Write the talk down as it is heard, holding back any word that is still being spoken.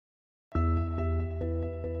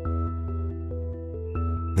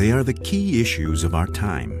They are the key issues of our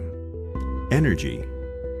time: energy,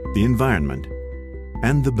 the environment,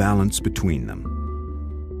 and the balance between them.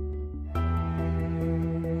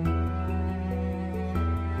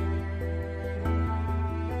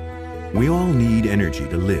 We all need energy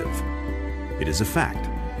to live. It is a fact.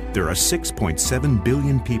 There are 6.7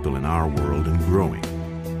 billion people in our world and growing.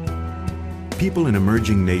 People in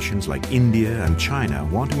emerging nations like India and China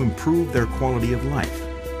want to improve their quality of life.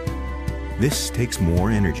 This takes more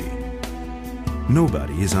energy.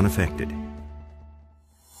 Nobody is unaffected.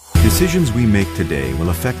 Decisions we make today will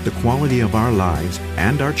affect the quality of our lives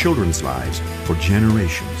and our children's lives for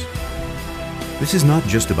generations. This is not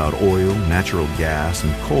just about oil, natural gas,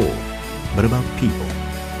 and coal, but about people.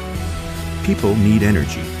 People need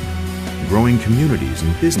energy. Growing communities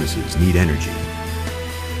and businesses need energy.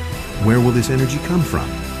 Where will this energy come from?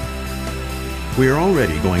 We are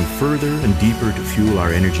already going further and deeper to fuel our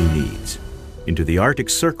energy needs, into the Arctic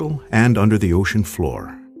Circle and under the ocean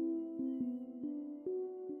floor.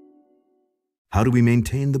 How do we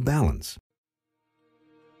maintain the balance?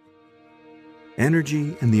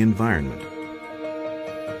 Energy and the environment.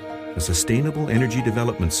 A sustainable energy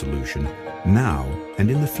development solution now and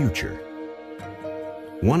in the future.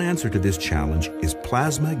 One answer to this challenge is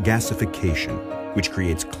plasma gasification, which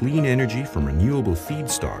creates clean energy from renewable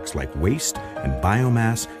feedstocks like waste and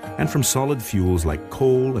biomass, and from solid fuels like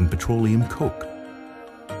coal and petroleum coke.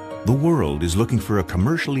 The world is looking for a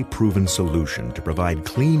commercially proven solution to provide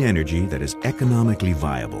clean energy that is economically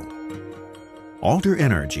viable.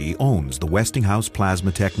 NRG owns the Westinghouse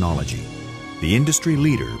Plasma technology, the industry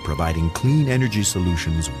leader providing clean energy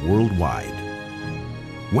solutions worldwide.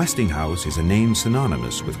 Westinghouse is a name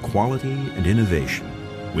synonymous with quality and innovation,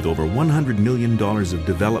 with over $100 million of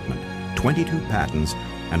development, 22 patents,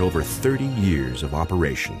 and over 30 years of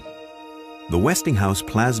operation. The Westinghouse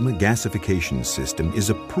Plasma gasification system is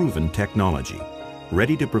a proven technology,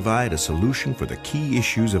 ready to provide a solution for the key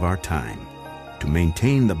issues of our time, to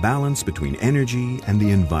maintain the balance between energy and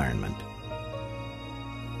the environment.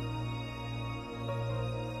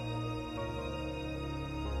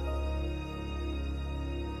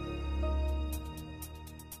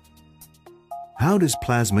 How does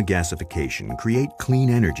plasma gasification create clean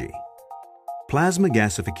energy? Plasma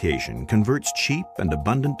gasification converts cheap and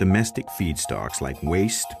abundant domestic feedstocks like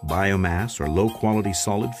waste, biomass, or low-quality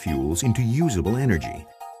solid fuels into usable energy.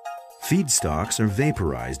 Feedstocks are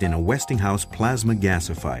vaporized in a Westinghouse plasma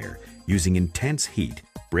gasifier using intense heat,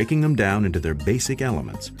 breaking them down into their basic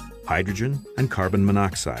elements, hydrogen and carbon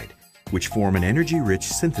monoxide, which form an energy-rich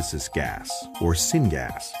synthesis gas, or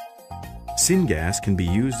syngas. Syngas can be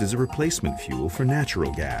used as a replacement fuel for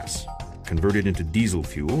natural gas, converted into diesel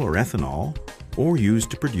fuel or ethanol, or used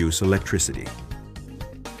to produce electricity.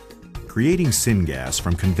 Creating syngas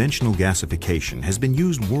from conventional gasification has been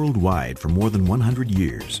used worldwide for more than 100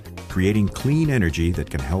 years, creating clean energy that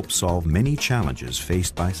can help solve many challenges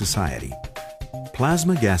faced by society.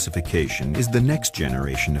 Plasma gasification is the next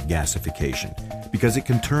generation of gasification because it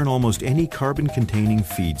can turn almost any carbon-containing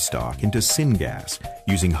feedstock into syngas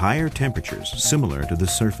using higher temperatures similar to the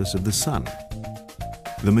surface of the sun.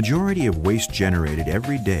 The majority of waste generated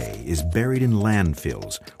every day is buried in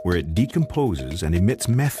landfills where it decomposes and emits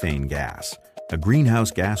methane gas, a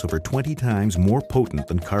greenhouse gas over 20 times more potent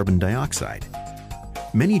than carbon dioxide.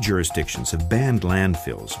 Many jurisdictions have banned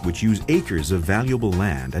landfills, which use acres of valuable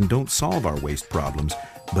land and don't solve our waste problems,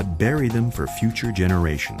 but bury them for future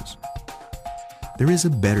generations. There is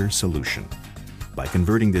a better solution. By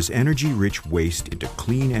converting this energy-rich waste into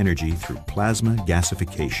clean energy through plasma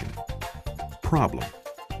gasification. Problem: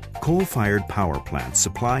 coal-fired power plants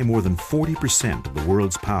supply more than 40% of the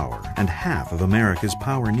world's power and half of America's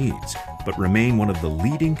power needs, but remain one of the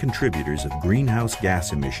leading contributors of greenhouse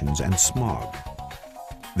gas emissions and smog.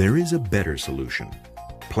 There is a better solution.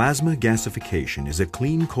 Plasma gasification is a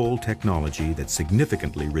clean coal technology that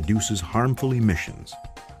significantly reduces harmful emissions.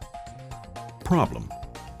 Problem: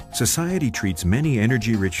 society treats many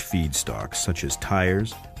energy-rich feedstocks such as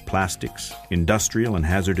tires, plastics, industrial and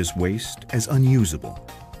hazardous waste as unusable.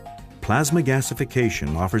 Plasma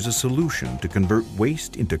gasification offers a solution to convert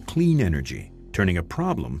waste into clean energy, turning a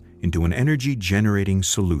problem into an energy-generating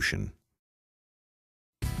solution.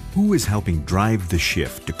 Who is helping drive the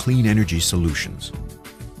shift to clean energy solutions?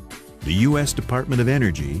 The U.S. Department of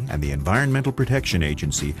Energy and the Environmental Protection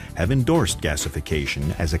Agency have endorsed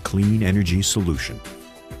gasification as a clean energy solution.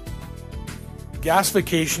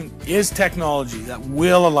 Gasification is technology that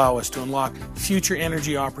will allow us to unlock future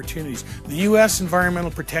energy opportunities. The U.S. Environmental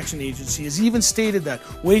Protection Agency has even stated that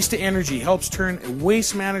waste to energy helps turn a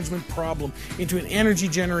waste management problem into an energy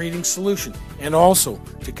generating solution, and also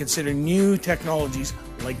to consider new technologies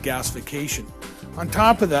like gasification. On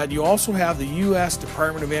top of that, you also have the U.S.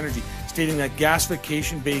 Department of Energy stating that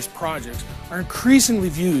gasification-based projects are increasingly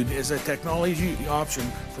viewed as a technology option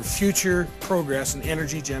for future progress in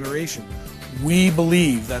energy generation. We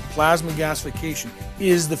believe that plasma gasification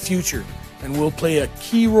is the future and will play a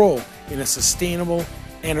key role in a sustainable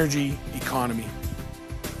energy economy.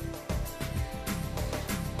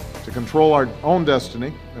 To control our own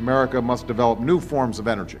destiny, America must develop new forms of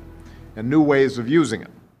energy and new ways of using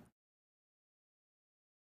it.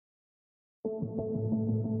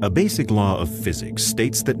 A basic law of physics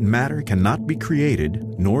states that matter cannot be created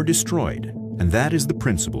nor destroyed, and that is the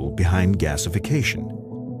principle behind gasification.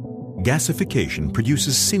 Gasification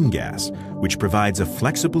produces syngas, which provides a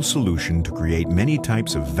flexible solution to create many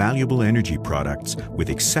types of valuable energy products with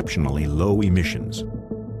exceptionally low emissions.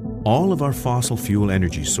 All of our fossil fuel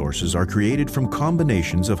energy sources are created from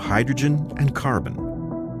combinations of hydrogen and carbon.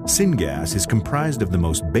 Syngas is comprised of the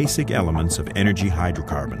most basic elements of energy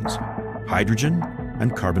hydrocarbons, hydrogen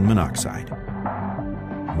and carbon monoxide.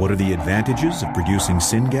 What are the advantages of producing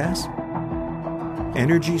syngas?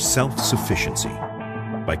 Energy self-sufficiency.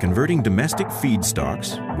 By converting domestic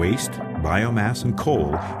feedstocks, waste, biomass, and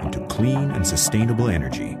coal into clean and sustainable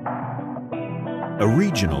energy. A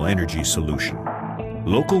regional energy solution.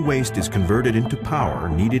 Local waste is converted into power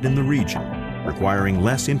needed in the region, requiring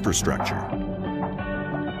less infrastructure.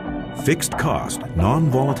 Fixed cost,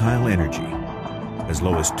 non-volatile energy, as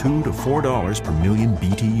low as $2 to $4 per million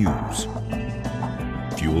BTUs.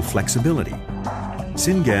 Fuel flexibility.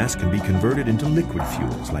 Syngas can be converted into liquid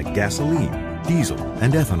fuels like gasoline, diesel,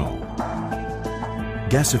 and ethanol.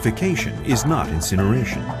 Gasification is not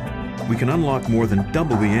incineration. We can unlock more than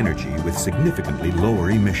double the energy with significantly lower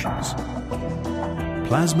emissions.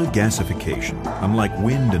 Plasma gasification, unlike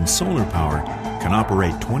wind and solar power, can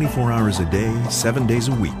operate 24 hours a day, 7 days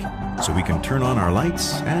a week, so we can turn on our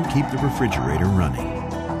lights and keep the refrigerator running.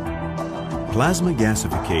 Plasma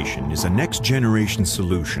gasification is a next-generation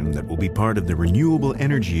solution that will be part of the renewable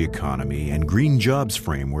energy economy and green jobs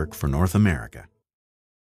framework for North America.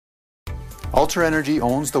 TheNewEnergy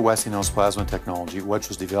owns the Westinghouse Plasma technology, which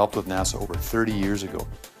was developed with NASA over 30 years ago.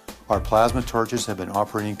 Our plasma torches have been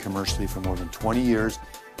operating commercially for more than 20 years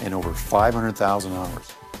and over 500,000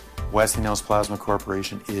 hours. Westinghouse Plasma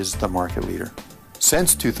Corporation is the market leader.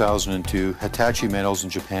 Since 2002, Hitachi Metals in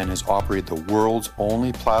Japan has operated the world's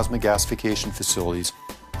only plasma gasification facilities,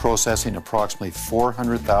 processing approximately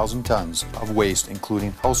 400,000 tons of waste,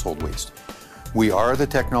 including household waste. We are the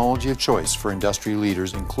technology of choice for industry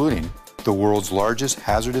leaders, including the world's largest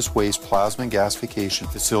hazardous waste plasma gasification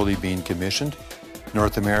facility being commissioned,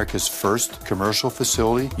 North America's first commercial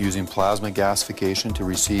facility using plasma gasification to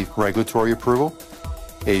receive regulatory approval,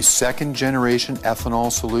 a second-generation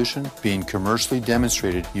ethanol solution being commercially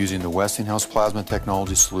demonstrated using the Westinghouse Plasma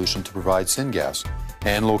technology solution to provide syngas,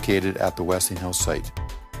 and located at the Westinghouse site.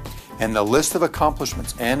 And the list of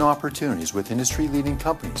accomplishments and opportunities with industry-leading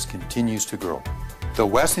companies continues to grow. The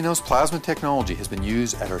Westinghouse Plasma technology has been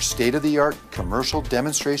used at our state-of-the-art commercial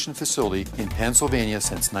demonstration facility in Pennsylvania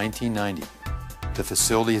since 1990. The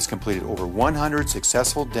facility has completed over 100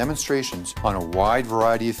 successful demonstrations on a wide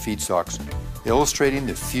variety of feedstocks, illustrating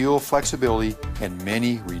the fuel flexibility and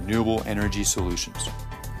many renewable energy solutions.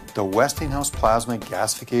 The Westinghouse Plasma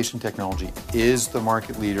gasification technology is the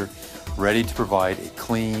market leader, ready to provide a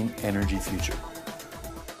clean energy future.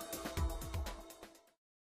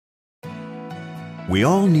 We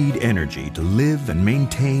all need energy to live and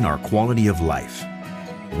maintain our quality of life.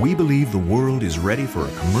 We believe the world is ready for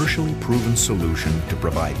a commercially proven solution to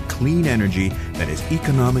provide clean energy that is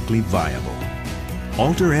economically viable.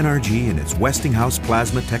 NRG and its Westinghouse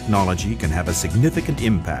Plasma technology can have a significant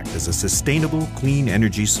impact as a sustainable, clean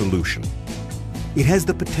energy solution. It has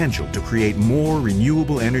the potential to create more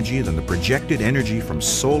renewable energy than the projected energy from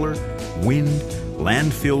solar, wind,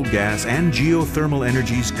 landfill gas, and geothermal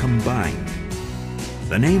energies combined.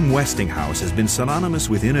 The name Westinghouse has been synonymous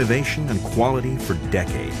with innovation and quality for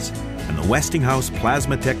decades, and the Westinghouse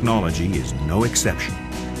Plasma technology is no exception.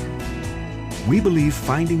 We believe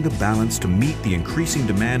finding the balance to meet the increasing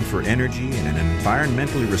demand for energy in an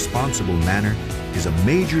environmentally responsible manner is a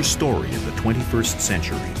major story of the 21st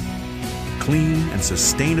century. Clean and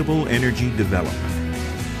sustainable energy development.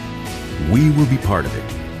 We will be part of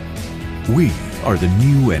it. We are the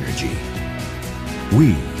new energy.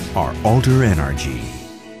 We are TheNewEnergy.